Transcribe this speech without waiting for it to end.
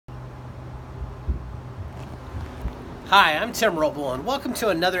Hi, I'm Tim Roble, and welcome to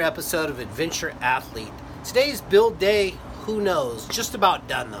another episode of Adventure Athlete. Today's build day, who knows, just about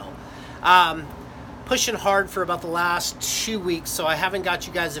done though. Pushing hard for about the last 2 weeks, so I haven't got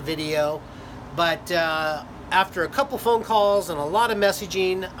you guys a video, but after a couple phone calls and a lot of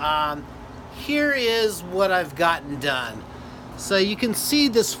messaging, here is what I've gotten done. So you can see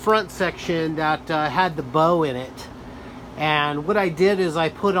this front section that had the bow in it, and what I did is I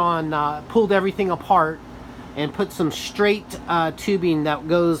pulled everything apart and put some straight tubing that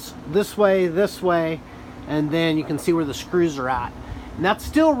goes this way, and then you can see where the screws are at. And that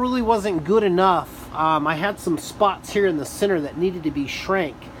still really wasn't good enough. I had some spots here in the center that needed to be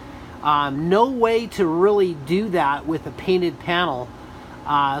shrank. No way to really do that with a painted panel.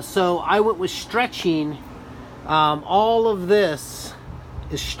 So I went with stretching. All of this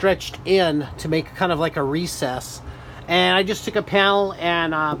is stretched in to make kind of like a recess. And I just took a panel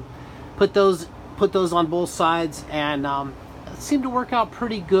and put those on both sides, and it seemed to work out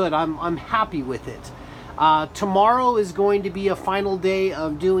pretty good. I'm happy with it. Tomorrow is going to be a final day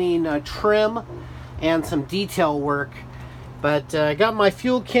of doing trim and some detail work, but I got my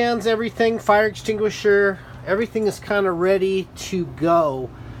fuel cans, everything, fire extinguisher, everything is kind of ready to go.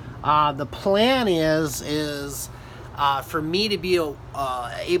 The plan is for me to be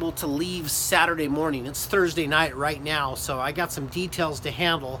able to leave Saturday morning. It's Thursday night right now, so I got some details to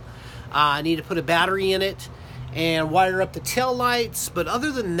handle. I need to put a battery in it and wire up the tail lights, but other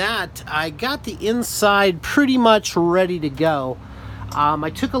than that, I got the inside pretty much ready to go. I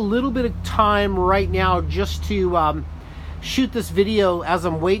took a little bit of time right now just to shoot this video as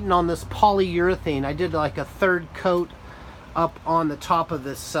I'm waiting on this polyurethane. I did like a third coat up on the top of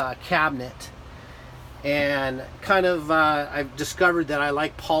this cabinet, and kind of I've discovered that I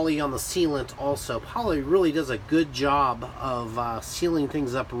like poly on the sealant also. Poly really does a good job of sealing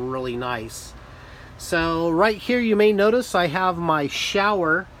things up really nice. So right here you may notice I have my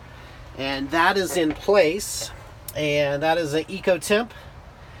shower, and that is in place, and that is an EcoTemp,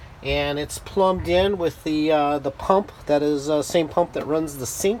 and it's plumbed in with the pump that is the same pump that runs the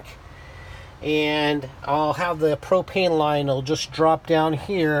sink. And I'll have the propane line, it'll just drop down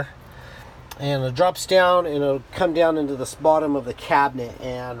here, and it drops down and it'll come down into this bottom of the cabinet,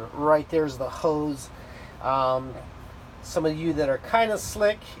 and right there's the hose. Some of you that are kind of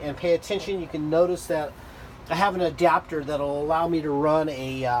slick and pay attention, you can notice that I have an adapter that'll allow me to run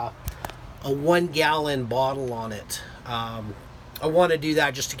a 1 gallon bottle on it. I want to do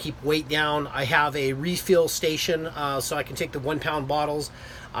that just to keep weight down. I have a refill station so I can take the 1 pound bottles.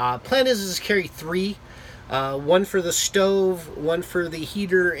 Plan is to carry 3. One for the stove, one for the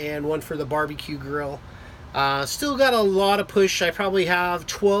heater, and one for the barbecue grill. Still got a lot of push. I probably have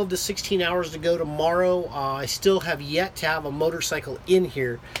 12 to 16 hours to go tomorrow. I still have yet to have a motorcycle in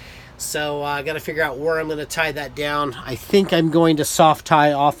here, so I got to figure out where I'm going to tie that down. I think I'm going to soft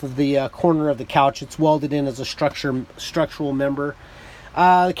tie off of the corner of the couch. It's welded in as a structural member.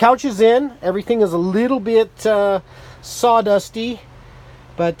 The couch is in. Everything is a little bit sawdusty.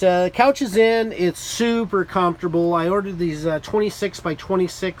 But the couch is in. It's super comfortable. I ordered these 26 by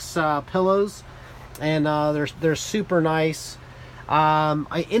 26 pillows, and they're super nice.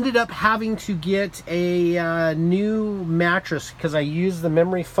 I ended up having to get a new mattress because I used the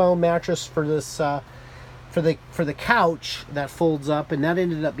memory foam mattress for this for the couch that folds up, and that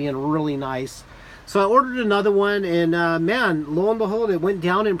ended up being really nice. So I ordered another one, and man, lo and behold, it went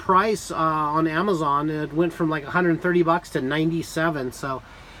down in price on Amazon. It went from like $130 to $97. So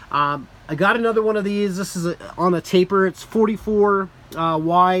I got another one of these. This is on a taper. It's 44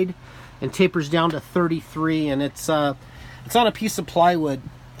 wide and tapers down to 33, and it's on a piece of plywood,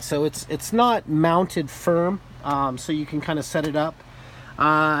 so it's not mounted firm, so you can kind of set it up.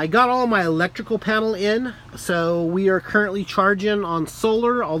 I got all my electrical panel in, so we are currently charging on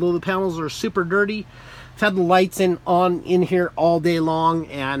solar, although the panels are super dirty. I've had the lights on in here all day long,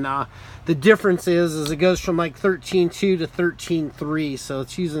 and the difference is it goes from like 13.2 to 13.3, so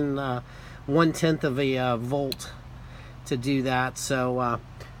it's using 1/10 of a volt to do that. So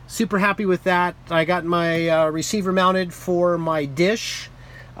super happy with that. I got my receiver mounted for my dish.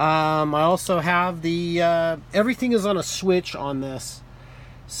 I also have the everything is on a switch on this.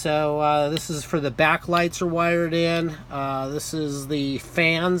 So this is for the backlights are wired in. This is the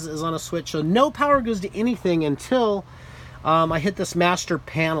fans is on a switch. So no power goes to anything until I hit this master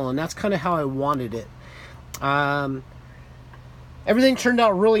panel, and that's kind of how I wanted it. Everything turned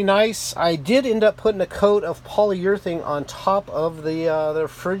out really nice. I did end up putting a coat of polyurethane on top of the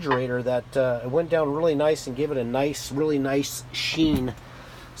refrigerator that went down really nice and gave it a nice, really nice sheen.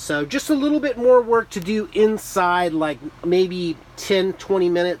 So just a little bit more work to do inside, like maybe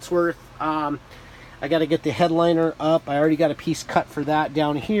 10-20 minutes worth. I got to get the headliner up. I already got a piece cut for that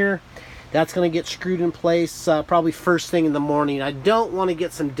down here. That's going to get screwed in place probably first thing in the morning. I don't want to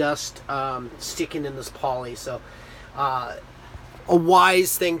get some dust sticking in this poly, so a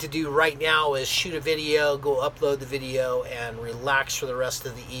wise thing to do right now is shoot a video, go upload the video, and relax for the rest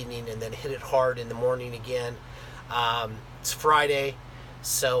of the evening, and then hit it hard in the morning again. It's Friday,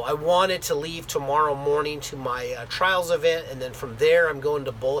 so I wanted to leave tomorrow morning to my trials event, and then from there I'm going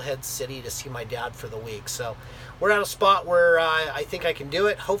to Bullhead City to see my dad for the week. So we're at a spot where I think I can do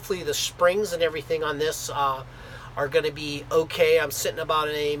it. Hopefully the springs and everything on this are going to be okay. I'm sitting about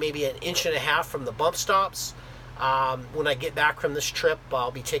maybe an inch and a half from the bump stops. When I get back from this trip, I'll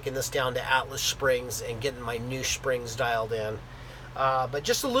be taking this down to Atlas Springs and getting my new springs dialed in. But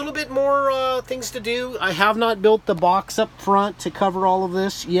just a little bit more things to do. I have not built the box up front to cover all of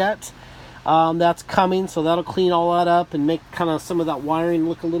this yet. That's coming, so that'll clean all that up and make kind of some of that wiring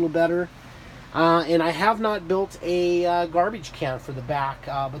look a little better. And I have not built a garbage can for the back,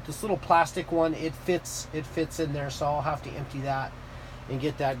 but this little plastic one, it fits in there, so I'll have to empty that and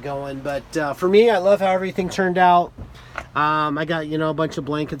get that going. But for me, I love how everything turned out. I got, a bunch of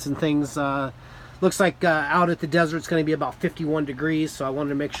blankets and things. Looks like out at the desert it's going to be about 51 degrees, so I wanted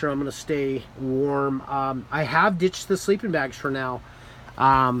to make sure I'm going to stay warm. I have ditched the sleeping bags for now.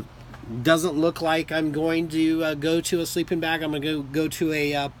 Doesn't look like I'm going to go to a sleeping bag. I'm going to go to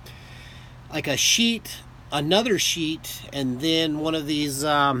a like a sheet, another sheet, and then one of these,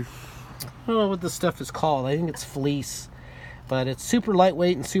 I don't know what this stuff is called. I think it's fleece, but it's super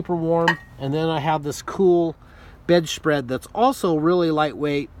lightweight and super warm. And then I have this cool bedspread that's also really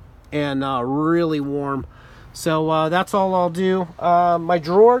lightweight and really warm. So that's all I'll do. My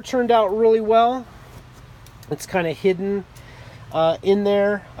drawer turned out really well. It's kind of hidden in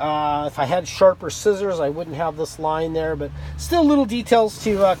there. If I had sharper scissors, I wouldn't have this line there, but still little details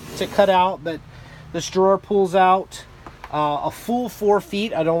to cut out. But this drawer pulls out a full 4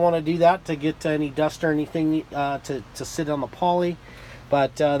 feet. I don't want to do that to get any dust or anything to sit on the poly,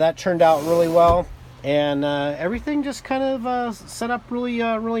 but that turned out really well, and everything just kind of set up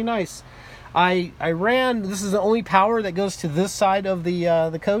really nice. I ran, this is the only power that goes to this side of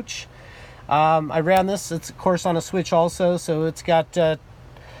the coach. I ran this, it's of course on a switch also, so it's got a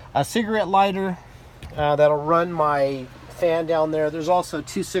cigarette lighter that'll run my fan down there. There's also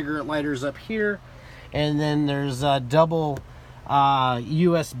 2 cigarette lighters up here, and then there's double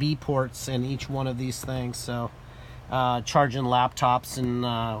USB ports in each one of these things, so charging laptops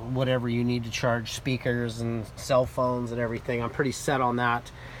and whatever you need to charge, speakers and cell phones and everything. I'm pretty set on that.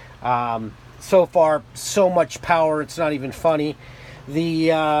 So far, so much power, it's not even funny.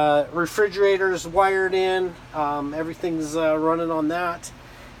 The refrigerator's wired in. Everything's running on that.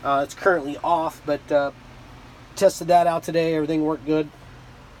 It's currently off, but tested that out today. Everything worked good.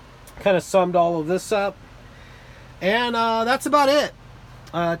 Kind of summed all of this up, and that's about it.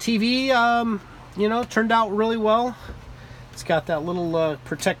 TV, turned out really well. It's got that little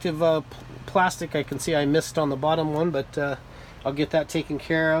protective plastic. I can see I missed on the bottom one, but I'll get that taken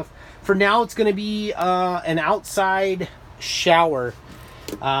care of. For now, it's going to be an outside shower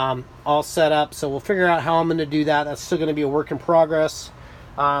all set up, so we'll figure out how I'm going to do that. That's still going to be a work in progress.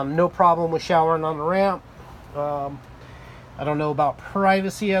 No problem with showering on the ramp. I don't know about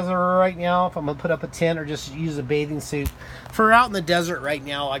privacy as of right now, if I'm going to put up a tent or just use a bathing suit. For out in the desert right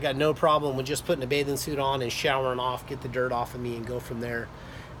now, I got no problem with just putting a bathing suit on and showering off, get the dirt off of me and go from there.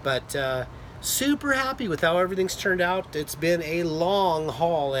 But super happy with how everything's turned out. It's been a long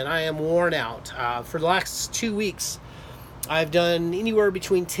haul and I am worn out. For the last 2 weeks, I've done anywhere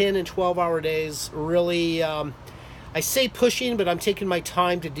between 10 and 12 hour days. Really, I say pushing, but I'm taking my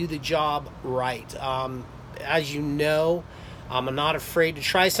time to do the job right. As you know, I'm not afraid to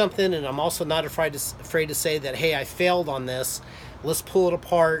try something, and I'm also not afraid to say that, hey, I failed on this. Let's pull it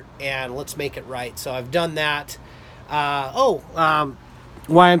apart and let's make it right. So I've done that.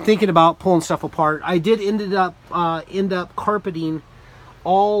 Why I'm thinking about pulling stuff apart, I did end up carpeting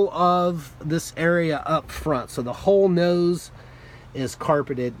all of this area up front, so the whole nose is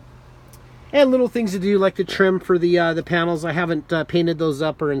carpeted. And little things to do, like the trim for the panels. I haven't painted those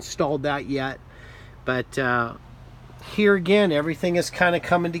up or installed that yet, but here again, everything is kind of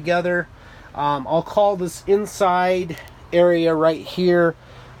coming together. I'll call this inside area right here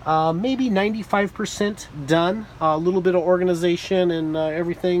maybe 95% done. A little bit of organization and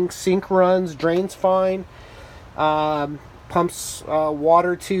everything. Sink runs, drains fine. Pumps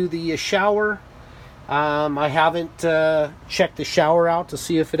water to the shower. I haven't checked the shower out to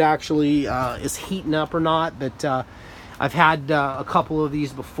see if it actually is heating up or not, but I've had a couple of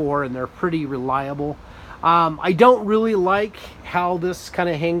these before and they're pretty reliable. I don't really like how this kind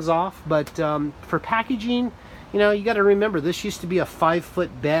of hangs off, but for packaging, you know, you got to remember this used to be a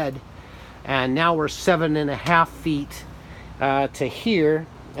 5-foot bed, and now we're 7.5 feet to here,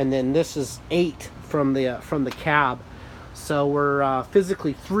 and then this is 8 from the cab. So we're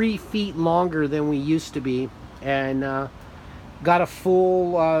physically 3 feet longer than we used to be, and got a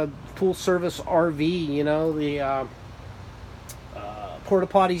full service RV. You know, the porta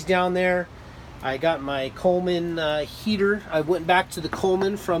potties down there. I got my Coleman heater. I went back to the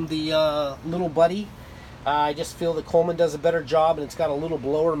Coleman from the Little Buddy. I just feel the Coleman does a better job, and it's got a little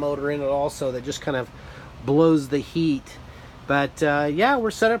blower motor in it also that just kind of blows the heat. But yeah,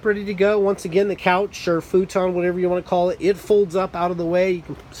 we're set up, ready to go. Once again, the couch or futon, whatever you want to call it, it folds up out of the way. You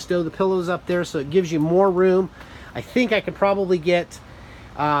can stow the pillows up there, so it gives you more room. I think I could probably get,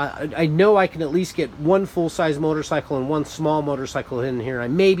 I know I can at least get one full-size motorcycle and one small motorcycle in here. I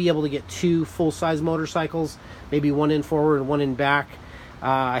may be able to get 2 full-size motorcycles, maybe one in forward and one in back.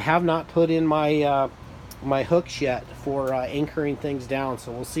 I have not put in my my hooks yet for anchoring things down,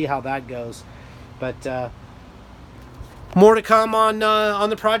 so we'll see how that goes. But more to come on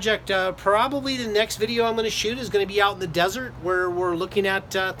the project. Probably the next video I'm going to shoot is going to be out in the desert, where we're looking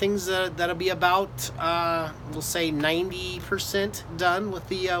at things that'll be about we'll say 90% done with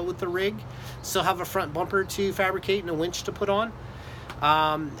the rig. Still have a front bumper to fabricate and a winch to put on.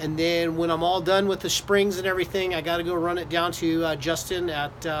 And then when I'm all done with the springs and everything, I got to go run it down to Justin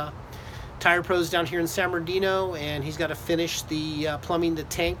at Tire Pros down here in San Bernardino, and he's got to finish the plumbing the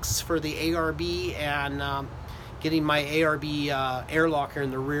tanks for the ARB and getting my ARB air locker in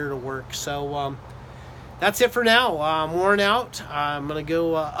the rear to work. So that's it for now. I'm worn out. I'm gonna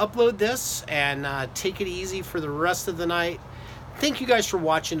go upload this and take it easy for the rest of the night. Thank you guys for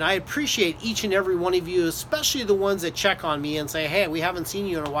watching. I appreciate each and every one of you, especially the ones that check on me and say, hey, we haven't seen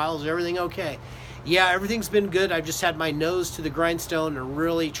you in a while. Is everything okay? Yeah, everything's been good. I've just had my nose to the grindstone and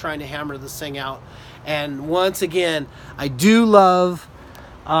really trying to hammer this thing out. And once again, I do love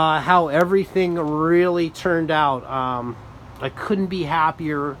how everything really turned out. I couldn't be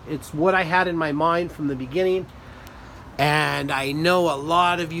happier. It's what I had in my mind from the beginning, and I know a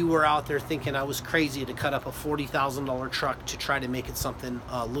lot of you were out there thinking I was crazy to cut up a $40,000 truck to try to make it something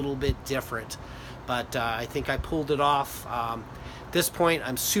a little bit different, but I think I pulled it off. At this point,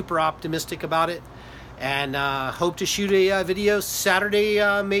 I'm super optimistic about it, and hope to shoot a video Saturday,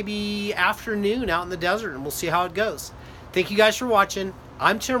 maybe afternoon, out in the desert, and we'll see how it goes. Thank you guys for watching.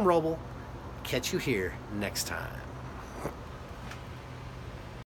 I'm Tim Roble. Catch you here next time.